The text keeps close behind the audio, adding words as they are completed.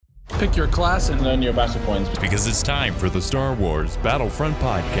pick your class and earn your battle points. Because it's time for the Star Wars Battlefront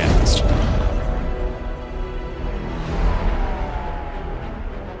Podcast.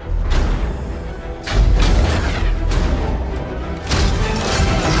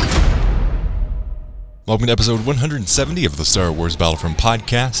 Welcome to episode 170 of the Star Wars Battlefront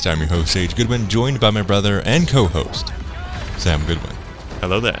Podcast. I'm your host, Sage Goodwin, joined by my brother and co-host, Sam Goodwin.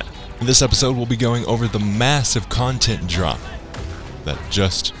 Hello there. In this episode, we'll be going over the massive content drop that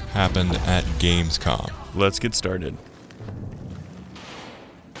just happened at Gamescom. Let's get started.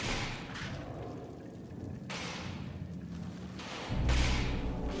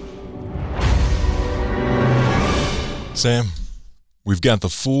 Sam, we've got the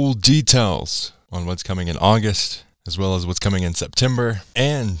full details on what's coming in August, as well as what's coming in September,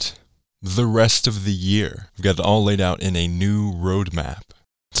 and the rest of the year. We've got it all laid out in a new roadmap.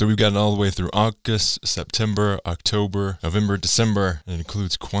 So we've got it all the way through August, September, October, November, December, and it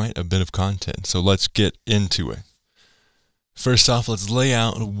includes quite a bit of content. So let's get into it. First off, let's lay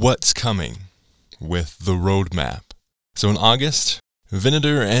out what's coming with the roadmap. So in August,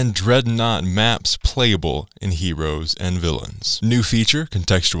 Venator and Dreadnought maps playable in Heroes and Villains. New feature,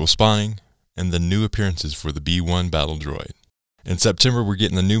 contextual spawning, and the new appearances for the B-1 battle droid. In September, we're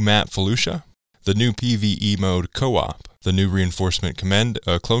getting the new map Felucia, the new PvE mode Co-op, the new reinforcement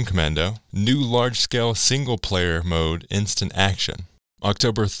Clone Commando, new large-scale single-player mode Instant Action.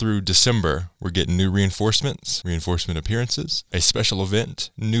 October through December, we're getting new reinforcements, reinforcement appearances, a special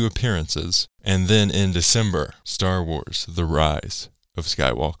event, new appearances, and then in December, Star Wars: The Rise of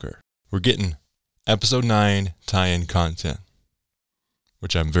Skywalker. We're getting Episode 9 tie-in content,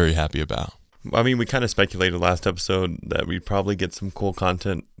 which I'm very happy about. I mean, we kind of speculated last episode that we'd probably get some cool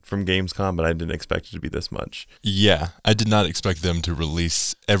content from Gamescom, but I didn't expect it to be this much. Yeah, I did not expect them to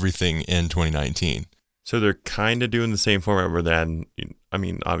release everything in 2019. So they're kind of doing the same format where then, I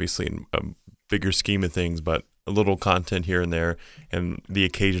mean, obviously in a bigger scheme of things, but a little content here and there, and the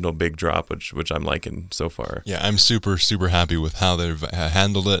occasional big drop, which I'm liking so far. Yeah, I'm super, super happy with how they've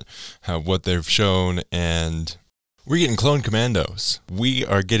handled it, what they've shown, and we're getting Clone Commandos. We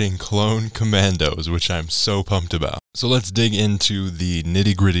are getting Clone Commandos, which I'm so pumped about. So let's dig into the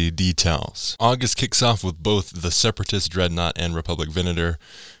nitty-gritty details. August kicks off with both the Separatist Dreadnought and Republic Venator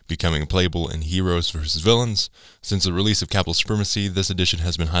becoming playable in Heroes vs. Villains. Since the release of Capital Supremacy, this edition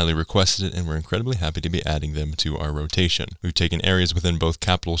has been highly requested, and we're incredibly happy to be adding them to our rotation. We've taken areas within both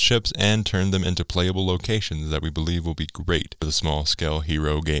Capital ships and turned them into playable locations that we believe will be great for the small-scale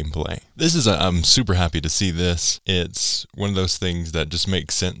hero gameplay. I'm super happy to see this. It's one of those things that just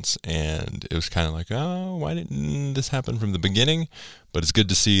makes sense, and it was kind of like, oh, why didn't this happen from the beginning? But it's good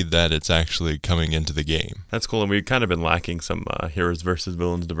to see that it's actually coming into the game. That's cool, and we've kind of been lacking some Heroes versus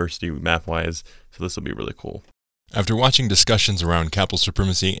Villains diversity map-wise, so this will be really cool. After watching discussions around Capital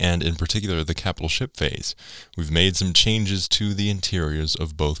Supremacy and in particular the Capital Ship phase, we've made some changes to the interiors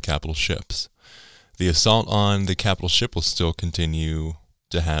of both Capital ships. The assault on the Capital Ship will still continue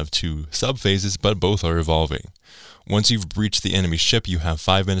to have two sub-phases, but both are evolving. Once you've breached the enemy ship, you have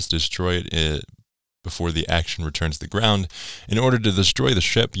 5 minutes to destroy it before the action returns to the ground. In order to destroy the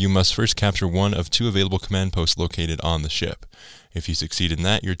ship, you must first capture one of 2 available command posts located on the ship. If you succeed in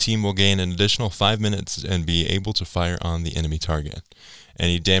that, your team will gain an additional 5 minutes and be able to fire on the enemy target.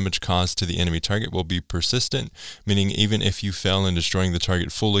 Any damage caused to the enemy target will be persistent, meaning even if you fail in destroying the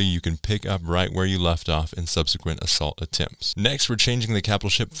target fully, you can pick up right where you left off in subsequent assault attempts. Next, we're changing the Capital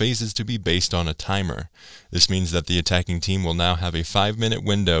Ship phases to be based on a timer. This means that the attacking team will now have a 5-minute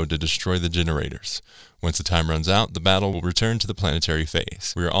window to destroy the generators. Once the time runs out, the battle will return to the planetary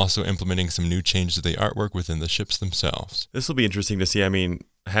phase. We are also implementing some new changes to the artwork within the ships themselves. This will be interesting to see. I mean,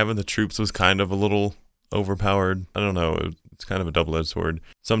 having the troops was kind of a little overpowered. I don't know. It's kind of a double-edged sword.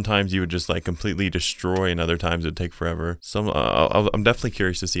 Sometimes you would just like completely destroy, and other times it would take forever. I'm definitely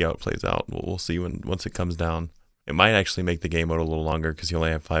curious to see how it plays out. We'll see once it comes down. It might actually make the game mode a little longer because you only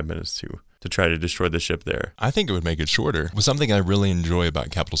have 5 minutes to try to destroy the ship there. I think it would make it shorter. Well, something I really enjoy about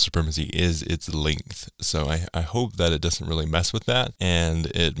Capital Supremacy is its length. So I hope that it doesn't really mess with that, and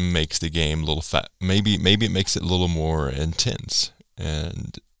it makes the game a little fat. Maybe it makes it a little more intense,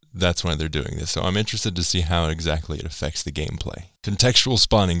 and that's why they're doing this. So I'm interested to see how exactly it affects the gameplay. Contextual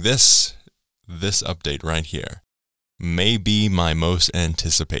spawning. This update right here may be my most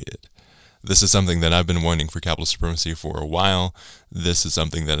anticipated. This is something that I've been wanting for Capital Supremacy for a while. This is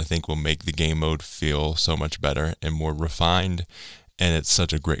something that I think will make the game mode feel so much better and more refined, and it's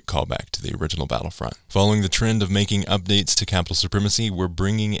such a great callback to the original Battlefront. Following the trend of making updates to Capital Supremacy, we're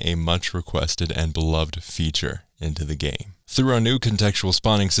bringing a much requested and beloved feature into the game. Through our new contextual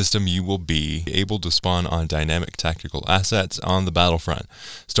spawning system, you will be able to spawn on dynamic tactical assets on the battlefront,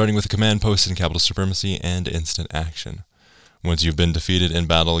 starting with a command post in capital supremacy and instant action. Once you've been defeated in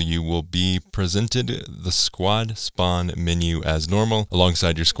battle, you will be presented the squad spawn menu as normal.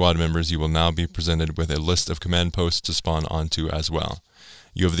 Alongside your squad members, you will now be presented with a list of command posts to spawn onto as well.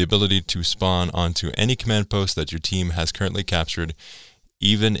 You have the ability to spawn onto any command post that your team has currently captured,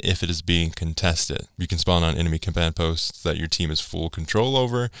 even if it is being contested. You can spawn on enemy command posts that your team has full control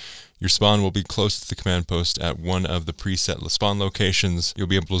over. Your spawn will be close to the command post at one of the preset spawn locations. You'll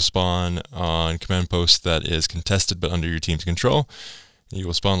be able to spawn on command post that is contested but under your team's control. You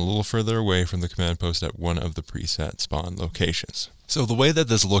will spawn a little further away from the command post at one of the preset spawn locations. So the way that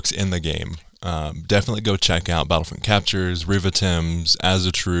this looks in the game, definitely go check out Battlefront Captures, Rivetems, As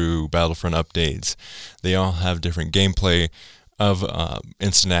a True, Battlefront Updates. They all have different gameplay of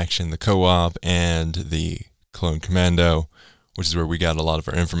instant action, the co-op, and the clone commando, which is where we got a lot of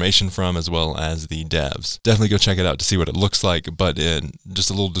our information from, as well as the devs. Definitely go check it out to see what it looks like, but in just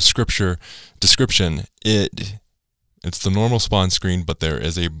a little description, it's the normal spawn screen, but there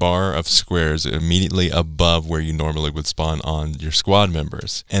is a bar of squares immediately above where you normally would spawn on your squad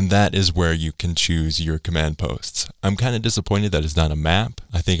members, and that is where you can choose your command posts. I'm kind of disappointed that it's not a map.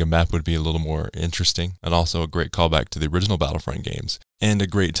 I think a map would be a little more interesting, and also a great callback to the original Battlefront games, and a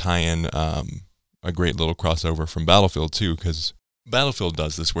great tie-in, a great little crossover from Battlefield too, because Battlefield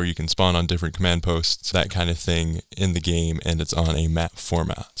does this where you can spawn on different command posts, that kind of thing in the game, and it's on a map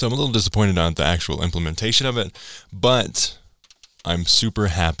format. So I'm a little disappointed on the actual implementation of it, but I'm super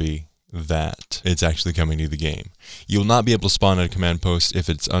happy that it's actually coming to the game. You'll not be able to spawn on a command post if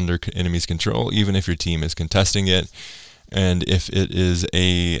it's under enemy's control, even if your team is contesting it, and if it is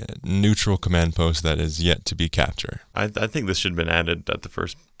a neutral command post that is yet to be captured. I think this should have been added at the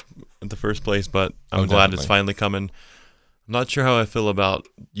first place, but I'm glad it's finally coming. I'm not sure how I feel about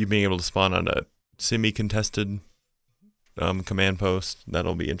you being able to spawn on a semi-contested command post.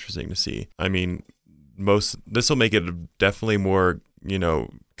 That'll be interesting to see. I mean, this will make it definitely more,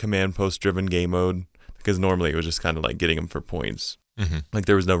 command post-driven game mode, because normally it was just kind of like getting them for points. Mm-hmm. Like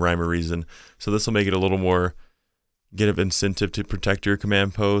there was no rhyme or reason. So this will make it a little more get an incentive to protect your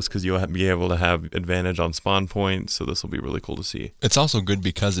command post, because you'll be able to have advantage on spawn points. So this will be really cool to see. It's also good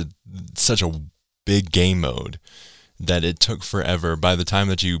because it's such a big game mode that it took forever. By the time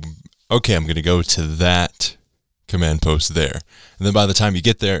that I'm going to go to that command post there. And then by the time you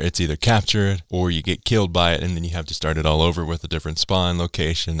get there, it's either captured or you get killed by it, and then you have to start it all over with a different spawn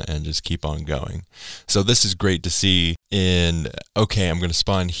location and just keep on going. So this is great to see I'm going to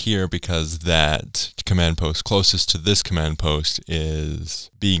spawn here because that command post closest to this command post is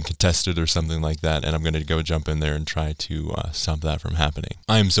being contested or something like that, and I'm going to go jump in there and try to stop that from happening.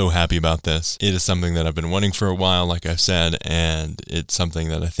 I am so happy about this. It is something that I've been wanting for a while, like I've said, and it's something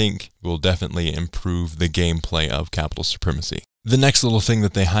that I think will definitely improve the gameplay of Capital Supremacy. The next little thing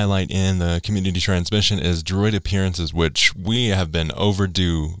that they highlight in the community transmission is droid appearances, which we have been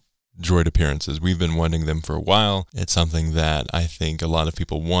overdue droid appearances. We've been wanting them for a while. It's something that I think a lot of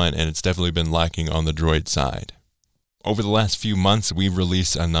people want, and it's definitely been lacking on the droid side. Over the last few months, we've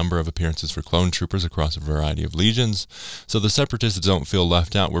released a number of appearances for clone troopers across a variety of legions, so the Separatists don't feel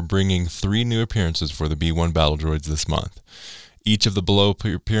left out. We're bringing 3 new appearances for the B1 battle droids this month. Each of the below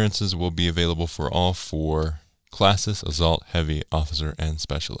appearances will be available for all 4 classes: Assault, Heavy, Officer, and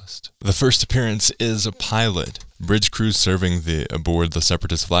Specialist. The first appearance is a pilot. Bridge crews serving aboard the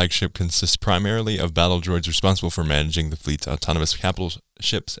Separatist flagship consists primarily of battle droids responsible for managing the fleet's autonomous capital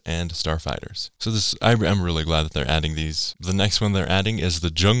ships and starfighters. So I'm really glad that they're adding these. The next one they're adding is the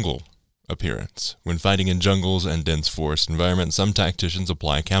jungle appearance. When fighting in jungles and dense forest environments, some tacticians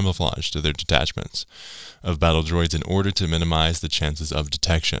apply camouflage to their detachments of battle droids in order to minimize the chances of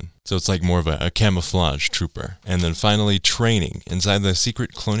detection. So it's like more of a camouflage trooper. And then finally, training. Inside the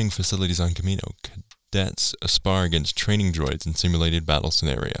secret cloning facilities on Camino, cadets spar against training droids in simulated battle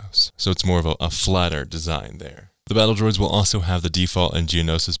scenarios. So it's more of a flatter design there. The battle droids will also have the default and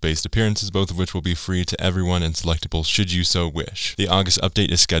Geonosis-based appearances, both of which will be free to everyone and selectable should you so wish. The August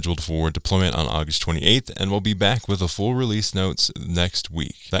update is scheduled for deployment on August 28th, and we'll be back with a full release notes next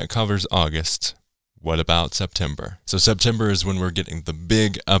week. That covers August. What about September? So September is when we're getting the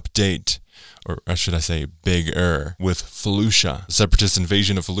big update, or should I say bigger, with Felucia. The Separatist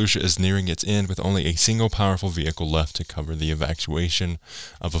invasion of Felucia is nearing its end, with only a single powerful vehicle left to cover the evacuation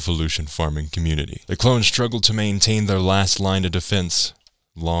of a Felucian farming community. The clones struggle to maintain their last line of defense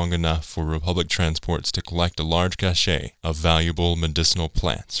long enough for Republic transports to collect a large cache of valuable medicinal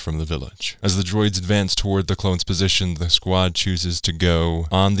plants from the village. As the droids advance toward the clone's position, the squad chooses to go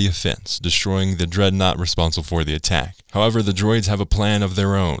on the offense, destroying the dreadnought responsible for the attack. However, the droids have a plan of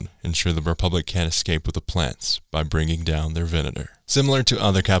their own, ensure the Republic can't escape with the plants by bringing down their Venator. Similar to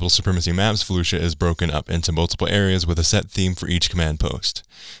other Capital Supremacy maps, Felucia is broken up into multiple areas with a set theme for each command post.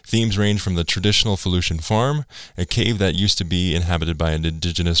 Themes range from the traditional Felucian farm, a cave that used to be inhabited by an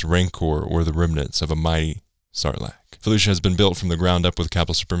indigenous rancor or the remnants of a mighty Sarlacc. Felucia has been built from the ground up with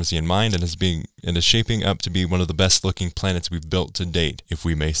Capital Supremacy in mind and is shaping up to be one of the best looking planets we've built to date, if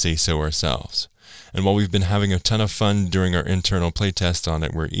we may say so ourselves. And while we've been having a ton of fun during our internal playtest on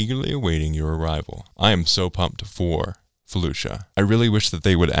it, we're eagerly awaiting your arrival. I am so pumped for Felucia. I really wish that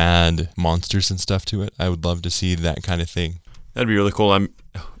they would add monsters and stuff to it. I would love to see that kind of thing. That'd be really cool.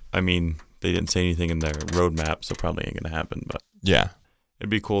 I mean, they didn't say anything in their roadmap, so probably ain't gonna happen. But yeah, it'd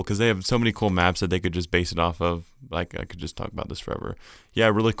be cool because they have so many cool maps that they could just base it off of. Like, I could just talk about this forever. Yeah,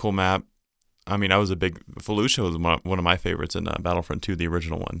 really cool map. I mean, Felucia was one of my favorites in Battlefront 2, the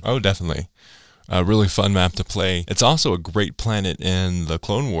original one. Oh, definitely. A really fun map to play. It's also a great planet in the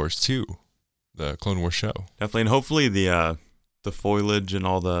Clone Wars too. The Clone Wars show. Definitely, and hopefully the foliage and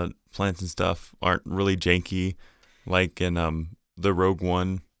all the plants and stuff aren't really janky, like in the Rogue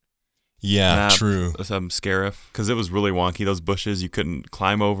One. Yeah, map, true. Scarif, because it was really wonky. Those bushes, you couldn't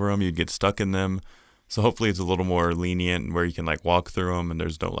climb over them; you'd get stuck in them. So hopefully, it's a little more lenient, where you can like walk through them, and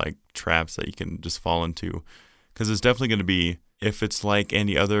there's no like traps that you can just fall into. Because it's definitely going to be, if it's like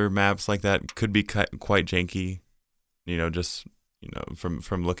any other maps like that, could be quite janky.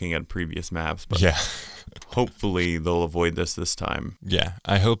 From looking at previous maps, but yeah, hopefully they'll avoid this time. Yeah,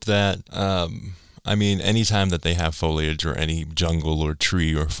 I hope that. I mean, anytime that they have foliage or any jungle or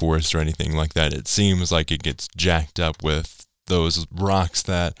tree or forest or anything like that, it seems like it gets jacked up with those rocks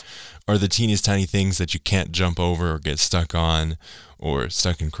that are the teeniest tiny things that you can't jump over or get stuck on or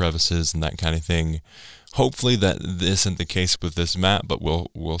stuck in crevices and that kind of thing. Hopefully that isn't the case with this map, but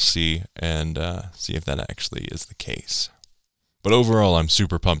we'll see and see if that actually is the case. But overall, I'm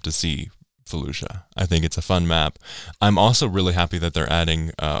super pumped to see Felucia. I think it's a fun map. I'm also really happy that they're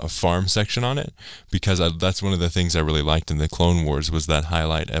adding a farm section on it, because that's one of the things I really liked in the Clone Wars was that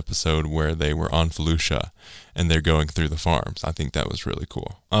highlight episode where they were on Felucia and they're going through the farms. I think that was really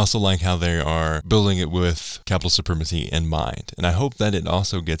cool. I also like how they are building it with Capital Supremacy in mind, and I hope that it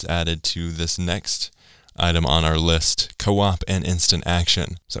also gets added to this next item on our list, co-op and instant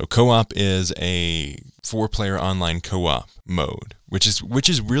action. So co-op is a 4-player online co-op mode, which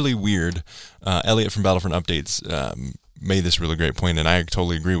is really weird. Elliot from Battlefront Updates made this really great point, and I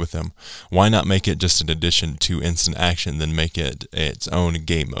totally agree with him. Why not make it just an addition to instant action, then make it its own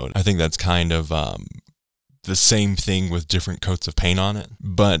game mode? I think that's kind of the same thing with different coats of paint on it,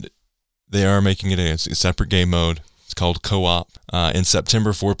 but they are making it a separate game mode. It's called Co-op. In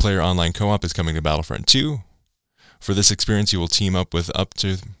September, 4-player online co-op is coming to Battlefront 2. For this experience, you will team up with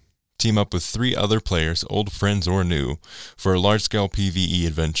 3 other players, old friends or new, for a large-scale PvE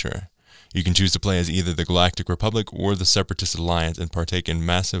adventure. You can choose to play as either the Galactic Republic or the Separatist Alliance and partake in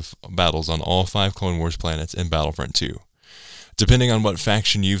massive battles on all 5 Clone Wars planets in Battlefront 2. Depending on what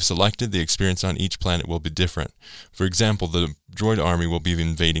faction you've selected, the experience on each planet will be different. For example, the droid army will be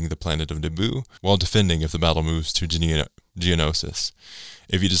invading the planet of Naboo, while defending if the battle moves to Geonosis.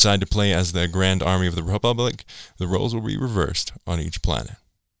 If you decide to play as the Grand Army of the Republic, the roles will be reversed on each planet.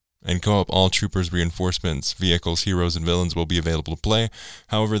 In co-op, all troopers, reinforcements, vehicles, heroes, and villains will be available to play.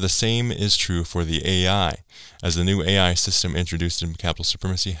 However, the same is true for the AI, as the new AI system introduced in Capital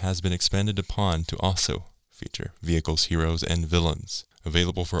Supremacy has been expanded upon to also feature vehicles, heroes, and villains,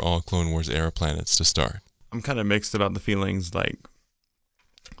 available for all Clone Wars era planets to start. I'm kind of mixed about the feelings. Like,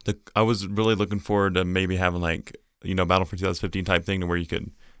 I was really looking forward to maybe having Battlefront 2015 type thing to where you could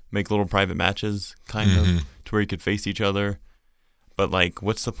make little private matches, kind of, to where you could face each other. But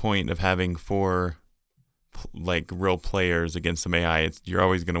what's the point of having 4 real players against some AI? You're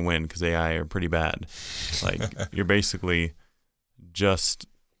always going to win because AI are pretty bad. You're basically just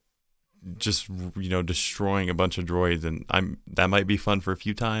destroying a bunch of droids, and that might be fun for a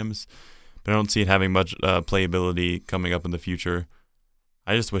few times, but I don't see it having much playability coming up in the future.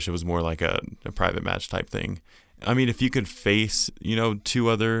 I just wish it was more like a private match type thing. I mean, if you could face 2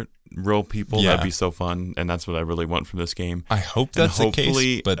 other real people, that'd be so fun, and that's what I really want from this game. I hope that's the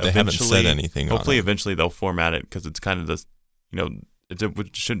case, but they haven't said anything on it. Hopefully eventually they'll format it, because it's kind of this,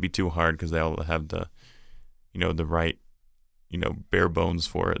 it shouldn't be too hard because they all have the the right bare bones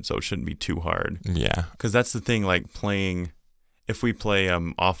for it, so it shouldn't be too hard. Yeah. Because that's the thing, if we play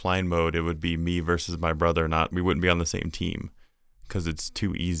offline mode, it would be me versus my brother, we wouldn't be on the same team. because it's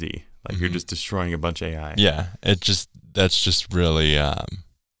too easy. Like you're just destroying a bunch of AI. Yeah, that's just really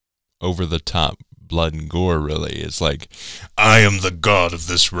over the top blood and gore. Really, it's like I am the god of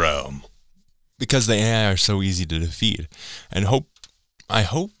this realm because the AI are so easy to defeat, and I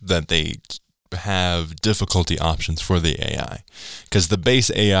hope that they have difficulty options for the AI, because the base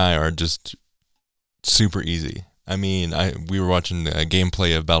AI are just super easy. I mean, we were watching a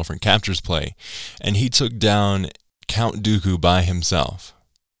gameplay of Battlefront Capture's play, and he took down Count Dooku by himself.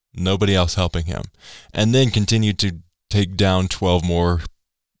 Nobody else helping him. And then continued to take down 12 more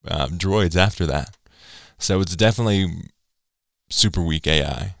droids after that. So it's definitely super weak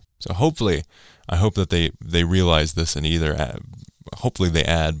AI. So hopefully, I hope that they realize this and hopefully they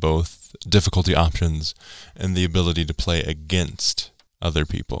add both difficulty options and the ability to play against other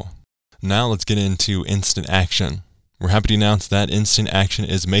people. Now let's get into instant action. We're happy to announce that instant action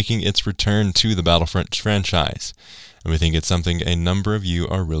is making its return to the Battlefront franchise, and we think it's something a number of you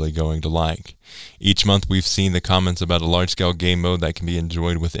are really going to like. Each month we've seen the comments about a large-scale game mode that can be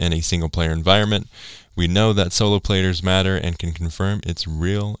enjoyed within a single-player environment. We know that solo players matter and can confirm it's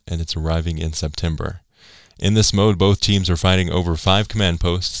real, and it's arriving in September. In this mode, both teams are fighting over 5 command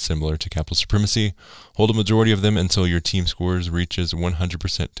posts, similar to Capital Supremacy. Hold a majority of them until your team scores reaches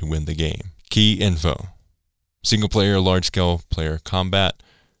 100% to win the game. Key info. Single-player large-scale player combat.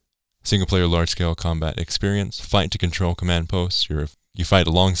 Single-player large-scale combat experience. Fight to control command posts. You fight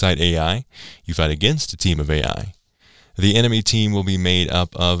alongside AI. You fight against a team of AI. The enemy team will be made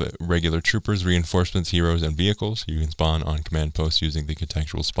up of regular troopers, reinforcements, heroes, and vehicles. You can spawn on command posts using the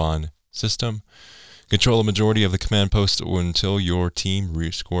contextual spawn system. Control a majority of the command posts until your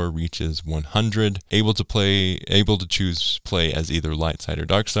team score reaches 100. Able to choose play as either light side or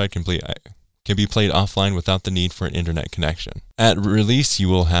dark side. Can be played offline without the need for an internet connection. At release, you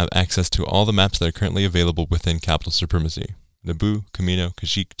will have access to all the maps that are currently available within Capital Supremacy: Naboo, Kamino,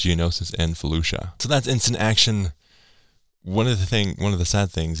 Kashyyyk, Geonosis, and Felucia. So that's instant action. One of the sad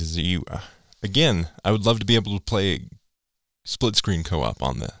things is that I would love to be able to play split screen co-op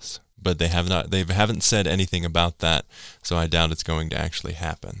on this. But they haven't said anything about that, so I doubt it's going to actually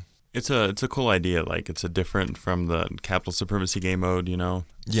happen. It's a cool idea. Like, it's a different from the Capital Supremacy game mode, you know?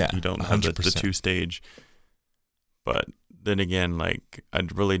 Yeah, you don't have the 2-stage. But then again, like, I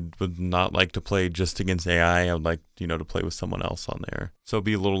really would not like to play just against AI. I would like, to play with someone else on there. So it'd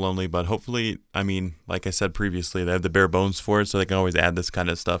be a little lonely, but hopefully, I mean, like I said previously, they have the bare bones for it, so they can always add this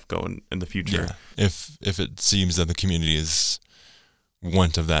kind of stuff going in the future. Yeah. If it seems that the community's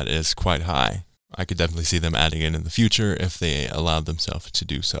want of that is quite high, I could definitely see them adding it in the future if they allowed themselves to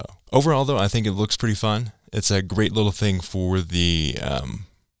do so. Overall, though, I think it looks pretty fun. It's a great little thing for the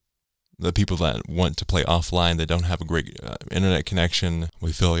people that want to play offline. They don't have a great internet connection.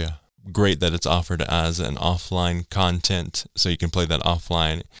 We feel ya. Great that it's offered as an offline content, so you can play that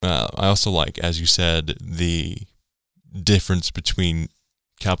offline. I also like, as you said, the difference between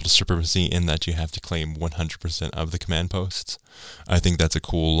Capital Supremacy in that you have to claim 100% of the command posts. I think that's a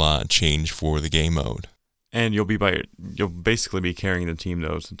cool change for the game mode. And you'll basically be carrying the team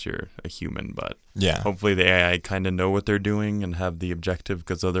though, since you're a human. But yeah, hopefully the AI kind of know what they're doing and have the objective,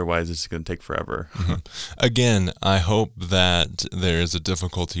 because otherwise it's going to take forever. Again, I hope that there is a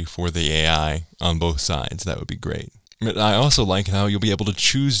difficulty for the AI on both sides. That would be great. But I also like how you'll be able to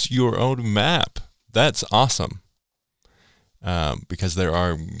choose your own map. That's awesome. Because there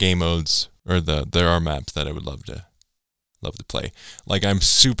are game modes, or there are maps that I would love to play. Like, I'm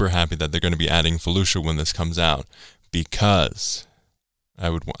super happy that they're going to be adding Felucia when this comes out, because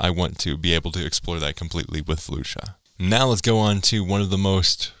I want to be able to explore that completely with Felucia. Now let's go on to one of the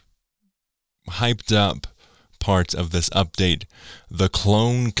most hyped up parts of this update, the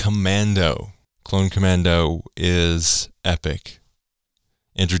Clone Commando. Clone Commando is epic.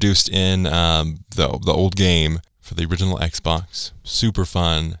 Introduced in the old game for the original Xbox. Super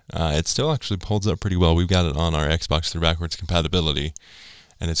fun. It still actually holds up pretty well. We've got it on our Xbox through backwards compatibility,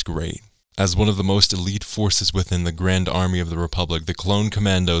 and it's great. As one of the most elite forces within the Grand Army of the Republic, the Clone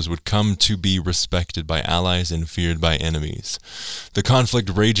Commandos would come to be respected by allies and feared by enemies. The conflict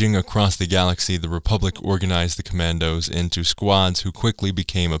raging across the galaxy, the Republic organized the Commandos into squads who quickly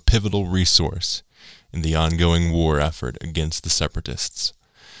became a pivotal resource in the ongoing war effort against the Separatists.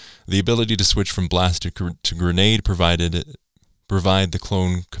 The ability to switch from blast to grenade provide the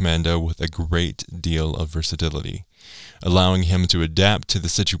Clone Commando with a great deal of versatility, allowing him to adapt to the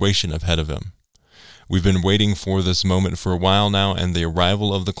situation ahead of him. We've been waiting for this moment for a while now, and the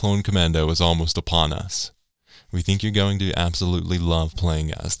arrival of the Clone Commando is almost upon us. We think you're going to absolutely love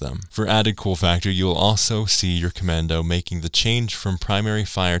playing as them. For added cool factor, you'll also see your Commando making the change from primary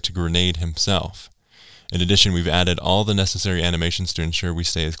fire to grenade himself. In addition, we've added all the necessary animations to ensure we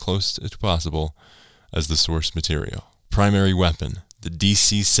stay as close as possible as the source material. Primary weapon, the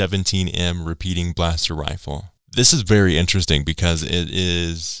DC-17M repeating blaster rifle. This is very interesting because it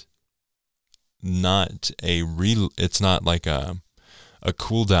is not it's not like a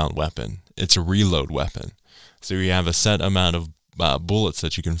cooldown weapon. It's a reload weapon. So you have a set amount of bullets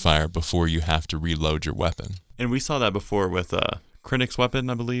that you can fire before you have to reload your weapon. And we saw that before with Krennic's weapon,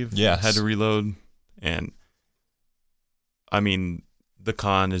 I believe. Yes. Had to reload. And I mean, the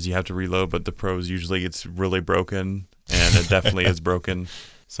con is you have to reload, but the pros usually it's really broken, and it definitely is broken.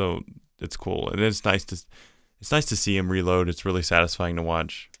 So it's cool, and it's nice to see him reload. It's really satisfying to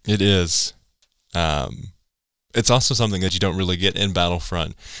watch. It is. It's also something that you don't really get in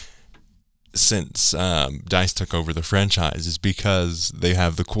Battlefront since DICE took over the franchise, is because they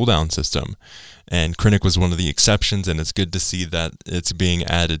have the cooldown system, and Krennic was one of the exceptions, and it's good to see that it's being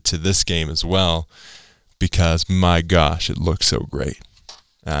added to this game as well, because my gosh, it looks so great.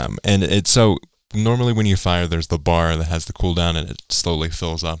 And it's so normally when you fire, there's the bar that has the cooldown, and it slowly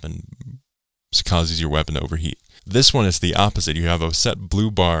fills up and causes your weapon to overheat. This one is the opposite. You have a set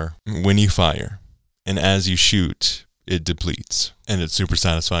blue bar when you fire, and as you shoot, it depletes, and it's super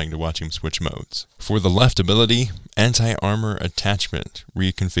satisfying to watch him switch modes. For the left ability, Anti-Armor Attachment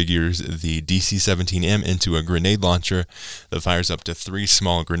reconfigures the DC-17M into a grenade launcher that fires up to 3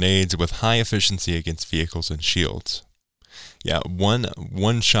 small grenades with high efficiency against vehicles and shields. Yeah,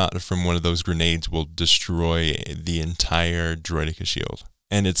 one shot from one of those grenades will destroy the entire Droideka shield.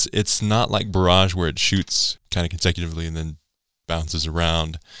 And it's not like Barrage where it shoots kind of consecutively and then bounces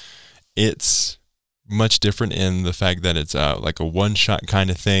around. It's much different in the fact that it's like a one-shot kind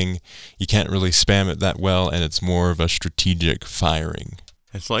of thing. You can't really spam it that well, and it's more of a strategic firing.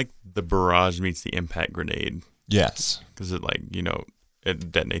 It's like the Barrage meets the impact grenade. Yes. Because it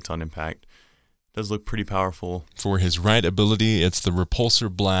it detonates on impact. It does look pretty powerful. For his right ability, it's the Repulsor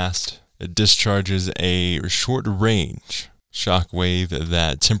Blast. It discharges a short-range shockwave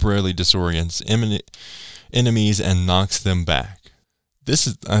that temporarily disorients enemies and knocks them back.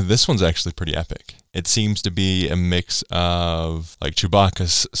 This one's actually pretty epic. It seems to be a mix of like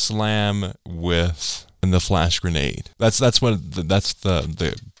Chewbacca's slam with the flash grenade. That's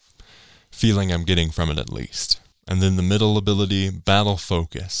the feeling I'm getting from it, at least. And then the middle ability, Battle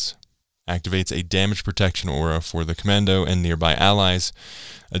Focus, activates a damage protection aura for the commando and nearby allies.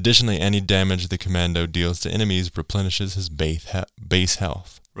 Additionally, any damage the commando deals to enemies replenishes his base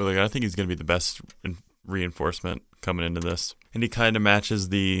health. Really, I think he's going to be the best reinforcement coming into this. And he kind of matches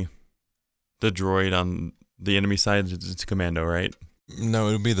the droid on the enemy side. It's a commando, right? No,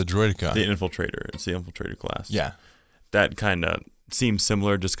 it would be the Droideka. The infiltrator. It's the infiltrator class. Yeah. That kind of seems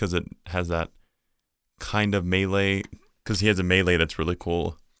similar just because it has that kind of melee, because he has a melee that's really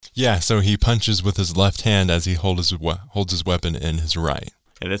cool. Yeah, so he punches with his left hand as he holds his weapon in his right.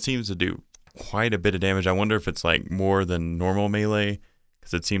 And it seems to do quite a bit of damage. I wonder if it's like more than normal melee,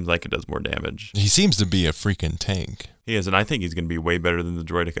 because it seems like it does more damage. He seems to be a freaking tank. He is, and I think he's going to be way better than the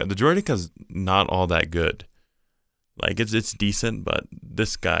Droideka. The Droideka's not all that good. Like, it's decent, but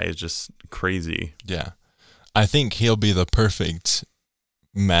this guy is just crazy. Yeah. I think he'll be the perfect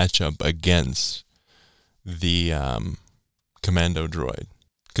matchup against the commando droid.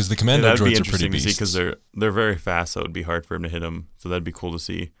 Because the commando droids are pretty beasts. Because they're very fast, so it would be hard for him to hit them. So that'd be cool to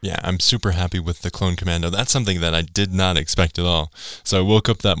see. Yeah, I'm super happy with the clone commando. That's something that I did not expect at all. So I woke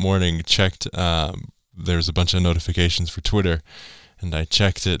up that morning, checked, there's a bunch of notifications for Twitter, and I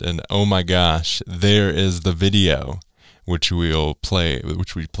checked it, and oh my gosh, there is the video, which we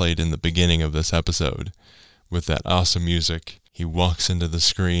played in the beginning of this episode, with that awesome music. He walks into the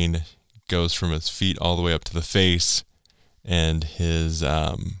screen, goes from his feet all the way up to the face, and his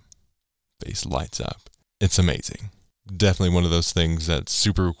face lights up. It's amazing. Definitely one of those things that's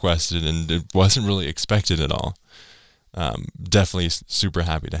super requested, and it wasn't really expected at all. Definitely super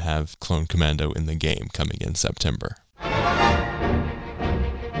happy to have Clone Commando in the game coming in September.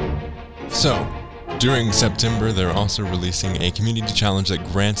 So, during September, they're also releasing a community challenge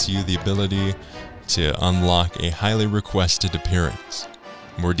that grants you the ability to unlock a highly requested appearance.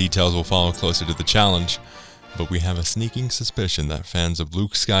 More details will follow closer to the challenge, but we have a sneaking suspicion that fans of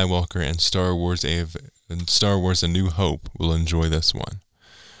Luke Skywalker and Star Wars A New Hope will enjoy this one.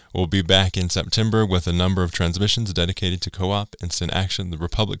 We'll be back in September with a number of transmissions dedicated to co-op, instant action, the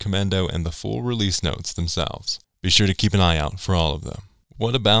Republic Commando, and the full release notes themselves. Be sure to keep an eye out for all of them.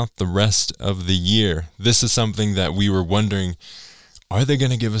 What about the rest of the year? This is something that we were wondering, are they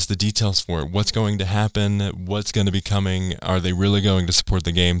going to give us the details for it? What's going to happen? What's going to be coming? Are they really going to support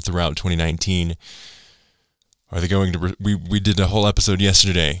the game throughout 2019? Are they going to... We did a whole episode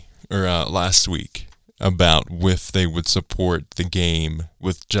yesterday, or last week, about if they would support the game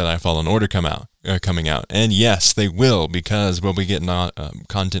with Jedi Fallen Order coming out. And yes, they will, because we'll be getting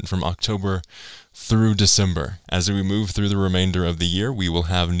content from October through December. As we move through the remainder of the year, we will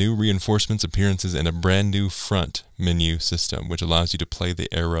have new reinforcements, appearances, and a brand new front menu system, which allows you to play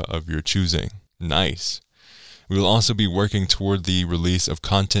the era of your choosing. Nice. We will also be working toward the release of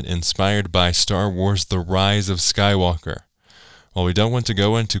content inspired by Star Wars: The Rise of Skywalker. While we don't want to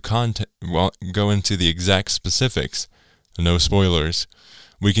go into the exact specifics, no spoilers,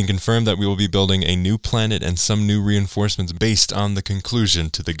 we can confirm that we will be building a new planet and some new reinforcements based on the conclusion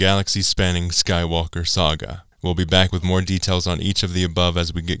to the galaxy-spanning Skywalker saga. We'll be back with more details on each of the above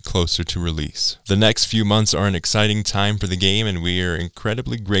as we get closer to release. The next few months are an exciting time for the game, and we are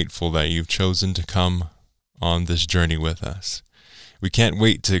incredibly grateful that you've chosen to come on this journey with us. We can't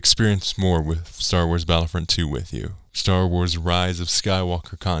wait to experience more with Star Wars Battlefront 2 with you. Star Wars Rise of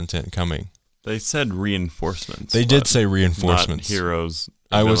Skywalker content coming. They said reinforcements. They did say reinforcements. Not heroes.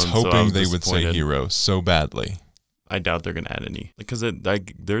 I was hoping so I was they would say heroes so badly. I doubt they're going to add any. Because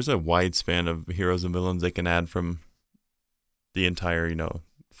there's a wide span of heroes and villains they can add from the entire,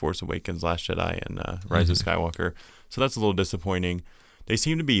 Force Awakens, Last Jedi, and Rise of Skywalker. So that's a little disappointing. They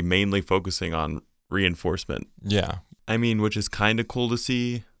seem to be mainly focusing on reinforcement. Yeah. I mean, which is kind of cool to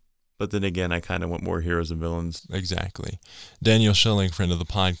see. But then again, I kind of want more heroes and villains. Exactly. Daniel Schilling, friend of the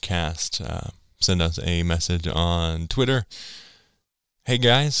podcast, sent us a message on Twitter. Hey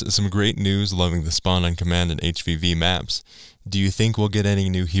guys, some great news, loving the Spawn on Command and HVV maps. Do you think we'll get any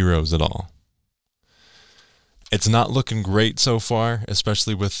new heroes at all? It's not looking great so far,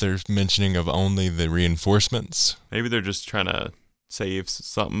 especially with their mentioning of only the reinforcements. Maybe they're just trying to save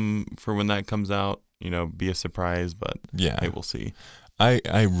something for when that comes out, be a surprise, but yeah, hey, we'll see.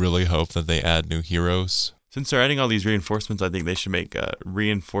 I really hope that they add new heroes. Since they're adding all these reinforcements, I think they should make a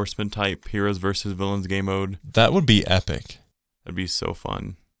reinforcement type heroes versus villains game mode. That would be epic. That'd be so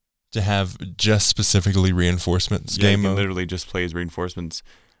fun. To have just specifically reinforcements game mode. You can literally just play as reinforcements.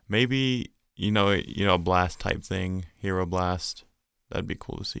 Maybe, a blast type thing, hero blast. That'd be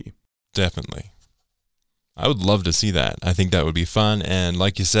cool to see. Definitely. I would love to see that. I think that would be fun. And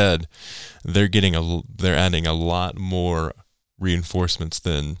like you said, they're adding a lot more reinforcements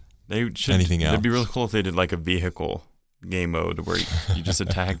than anything else. It'd be really cool if they did like a vehicle game mode where you just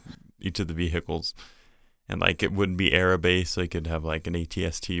attack each of the vehicles, and like it wouldn't be era based, so you could have like an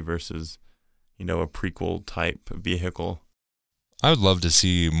ATST versus a prequel type vehicle. I would love to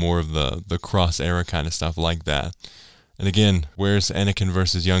see more of the cross era kind of stuff like that. And again, where's Anakin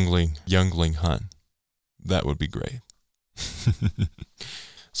versus Youngling Hun? That would be great.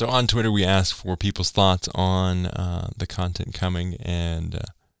 So on Twitter, we asked for people's thoughts on the content coming, and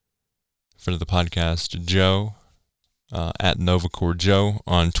for the podcast, Joe, at Novacore Joe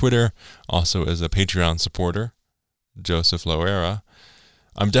on Twitter, also is a Patreon supporter, Joseph Loera.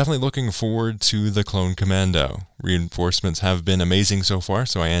 I'm definitely looking forward to the Clone Commando. Reinforcements have been amazing so far,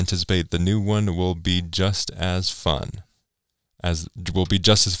 so I anticipate the new one will be just as fun as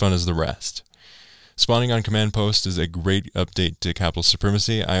the rest. Spawning on command post is a great update to Capital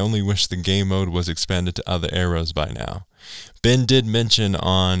Supremacy. I only wish the game mode was expanded to other eras by now. Ben did mention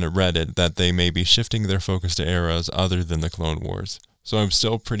on Reddit that they may be shifting their focus to eras other than the Clone Wars, so I'm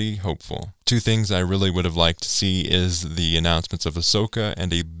still pretty hopeful. Two things I really would have liked to see is the announcements of Ahsoka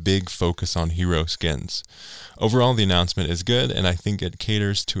and a big focus on hero skins. Overall, the announcement is good, and I think it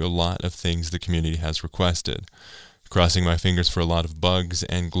caters to a lot of things the community has requested. Crossing my fingers for a lot of bugs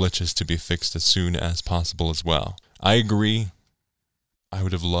and glitches to be fixed as soon as possible as well. I agree. I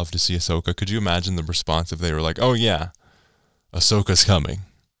would have loved to see Ahsoka. Could you imagine the response if they were like, oh yeah, Ahsoka's coming?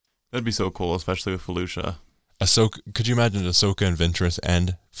 That'd be so cool, especially with Felucia. Could you imagine Ahsoka and Ventress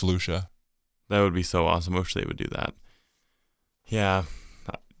and Felucia? That would be so awesome. I wish they would do that. Yeah,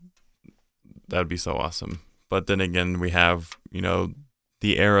 that would be so awesome. But then again, we have,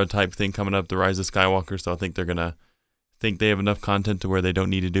 the era type thing coming up, the Rise of Skywalker, so I think they're going to think they have enough content to where they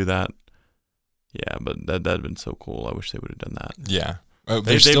don't need to do that. Yeah, but that'd have been so cool. I wish they would have done that. Yeah.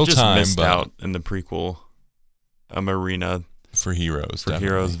 They've still just missed out in the prequel arena for heroes. For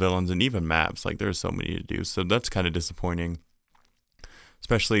heroes, villains, and even maps. Like, there's so many to do. So that's kind of disappointing.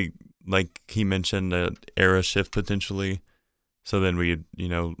 Especially, like he mentioned, an era shift potentially. So then we'd,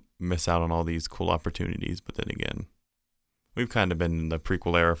 miss out on all these cool opportunities. But then again, we've kind of been in the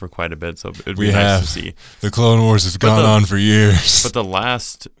prequel era for quite a bit, so it'd be nice to see. The Clone Wars has gone on for years. But the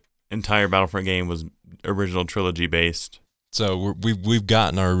last entire Battlefront game was original trilogy based. So we've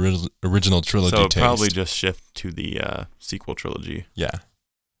gotten our original trilogy taste. So probably just shift to the sequel trilogy. Yeah.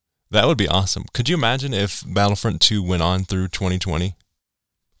 That would be awesome. Could you imagine if Battlefront 2 went on through 2020?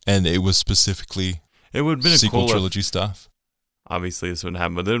 And it was specifically It would have been sequel cool trilogy stuff. Obviously, this wouldn't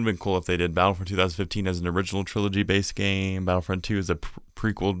happen, but it would have been cool if they did Battlefront 2015 as an original trilogy-based game, Battlefront 2 as a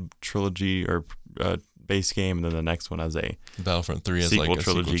prequel trilogy or base game, and then the next one as a Battlefront 3 as sequel like a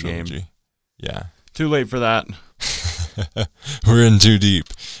trilogy sequel trilogy game. Yeah. Too late for that. We're in too deep.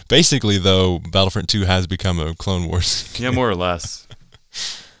 Basically, though, Battlefront 2 has become a Clone Wars game. Yeah, more or less.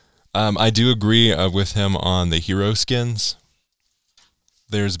 I do agree with him on the hero skins.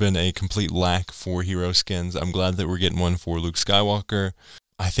 There's been a complete lack for hero skins. I'm glad that we're getting one for Luke Skywalker.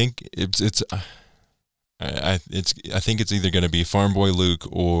 I think I think it's either going to be Farm Boy Luke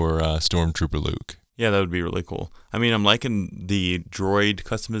or Stormtrooper Luke. Yeah, that would be really cool. I mean, I'm liking the droid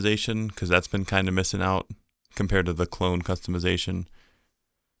customization because that's been kind of missing out compared to the clone customization.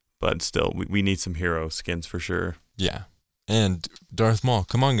 But still, we need some hero skins for sure. Yeah. And Darth Maul.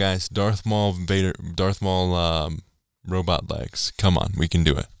 Come on, guys. Darth Maul robot legs. Come on, we can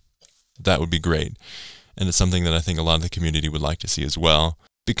do it. That would be great. And it's something that I think a lot of the community would like to see as well.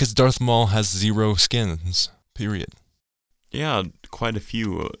 Because Darth Maul has 0 skins, period. Yeah, quite a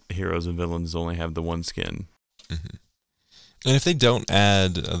few heroes and villains only have the one skin. Mm-hmm. And if they don't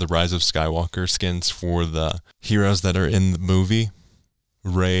add the Rise of Skywalker skins for the heroes that are in the movie,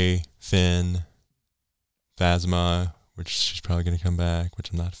 Rey, Finn, Phasma, which she's probably going to come back,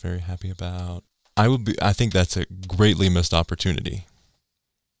 which I'm not very happy about. I think that's a greatly missed opportunity.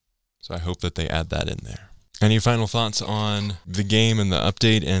 So I hope that they add that in there. Any final thoughts on the game and the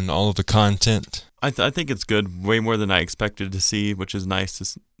update and all of the content? I think it's good, way more than I expected to see, which is nice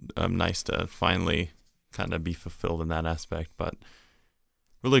to finally kind of be fulfilled in that aspect. But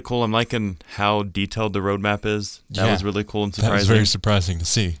really cool. I'm liking how detailed the roadmap is. That was really cool and surprising. That was very surprising to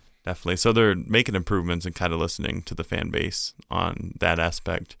see. Definitely. So they're making improvements and kind of listening to the fan base on that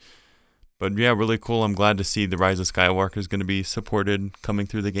aspect. But yeah, really cool. I'm glad to see the Rise of Skywalker is going to be supported coming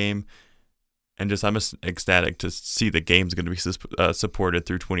through the game. And just I'm ecstatic to see the game's going to be supported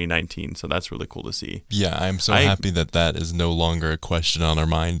through 2019. So that's really cool to see. Yeah, I'm so happy that is no longer a question on our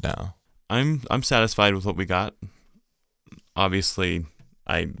mind now. I'm satisfied with what we got. Obviously,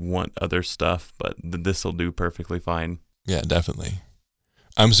 I want other stuff, but this will do perfectly fine. Yeah, definitely.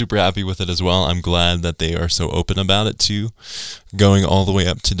 I'm super happy with it as well. I'm glad that they are so open about it too, going all the way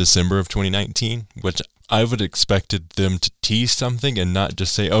up to December of 2019, which I would have expected them to tease something and not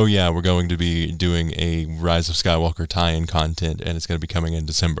just say, oh yeah, we're going to be doing a Rise of Skywalker tie-in content and it's going to be coming in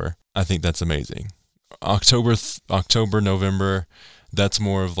December. I think that's amazing. October, November, that's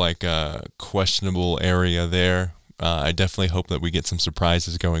more of like a questionable area there. I definitely hope that we get some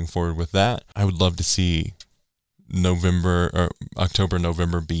surprises going forward with that. I would love to see October,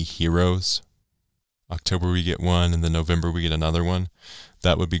 November be heroes. October we get one, and then November we get another one.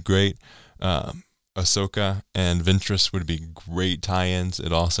 That would be great. Ahsoka and Ventress would be great tie-ins.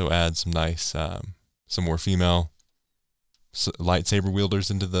 It also adds some nice, some more female lightsaber wielders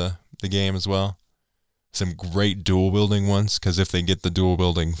into the game as well. Some great dual wielding ones, because if they get the dual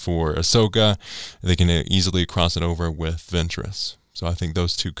wielding for Ahsoka, they can easily cross it over with Ventress. So I think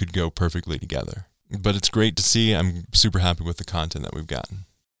those two could go perfectly together. But it's great to see. I'm super happy with the content that we've gotten.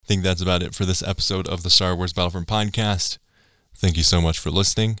 I think that's about it for this episode of the Star Wars Battlefront podcast. Thank you so much for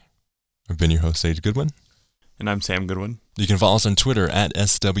listening. I've been your host, Sage Goodwin. And I'm Sam Goodwin. You can follow us on Twitter at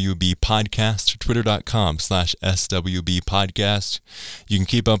SWB Podcast, twitter.com/SWB Podcast. You can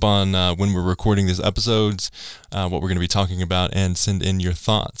keep up on when we're recording these episodes, what we're going to be talking about, and send in your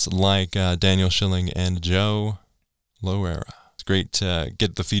thoughts like Daniel Schilling and Joe Loera. It's great to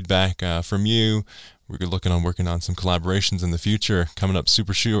get the feedback from you. We're working on some collaborations in the future coming up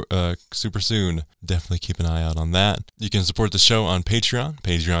super soon. Definitely keep an eye out on that. You can support the show on Patreon,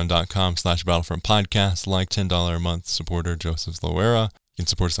 patreon.com/Battlefront Podcast. Like $10 a month supporter Joseph Loera. You can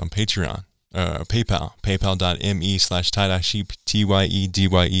support us on Patreon, PayPal, paypal.me/tie-sheep,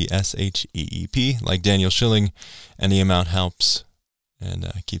 TYEDYESHEEP. Like Daniel Schilling, any amount helps and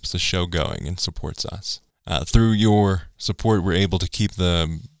keeps the show going and supports us. Through your support, we're able to keep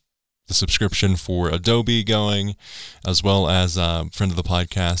the subscription for Adobe going, as well as friend of the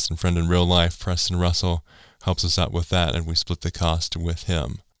podcast and friend in real life, Preston Russell, helps us out with that, and we split the cost with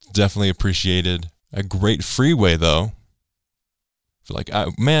him. Definitely appreciated. A great freeway, though.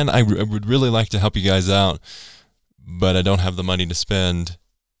 I would really like to help you guys out, but I don't have the money to spend.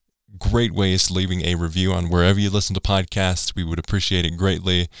 Great ways leaving a review on wherever you listen to podcasts. We would appreciate it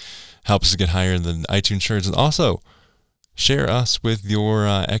greatly. Helps us get higher than iTunes charts, and also share us with your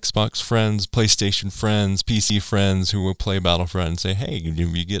Xbox friends, PlayStation friends, PC friends who will play Battlefront and say, hey,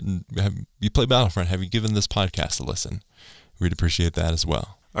 you play Battlefront, have you given this podcast a listen? We'd appreciate that as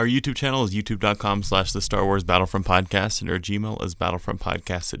well. Our YouTube channel is youtube.com/the Star Wars Battlefront Podcast, and our Gmail is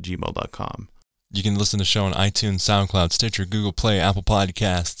battlefrontpodcast@gmail.com. You can listen to the show on iTunes, SoundCloud, Stitcher, Google Play, Apple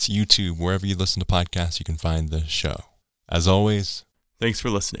Podcasts, YouTube, wherever you listen to podcasts, you can find the show. As always, thanks for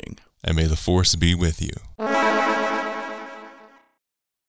listening. And may the Force be with you.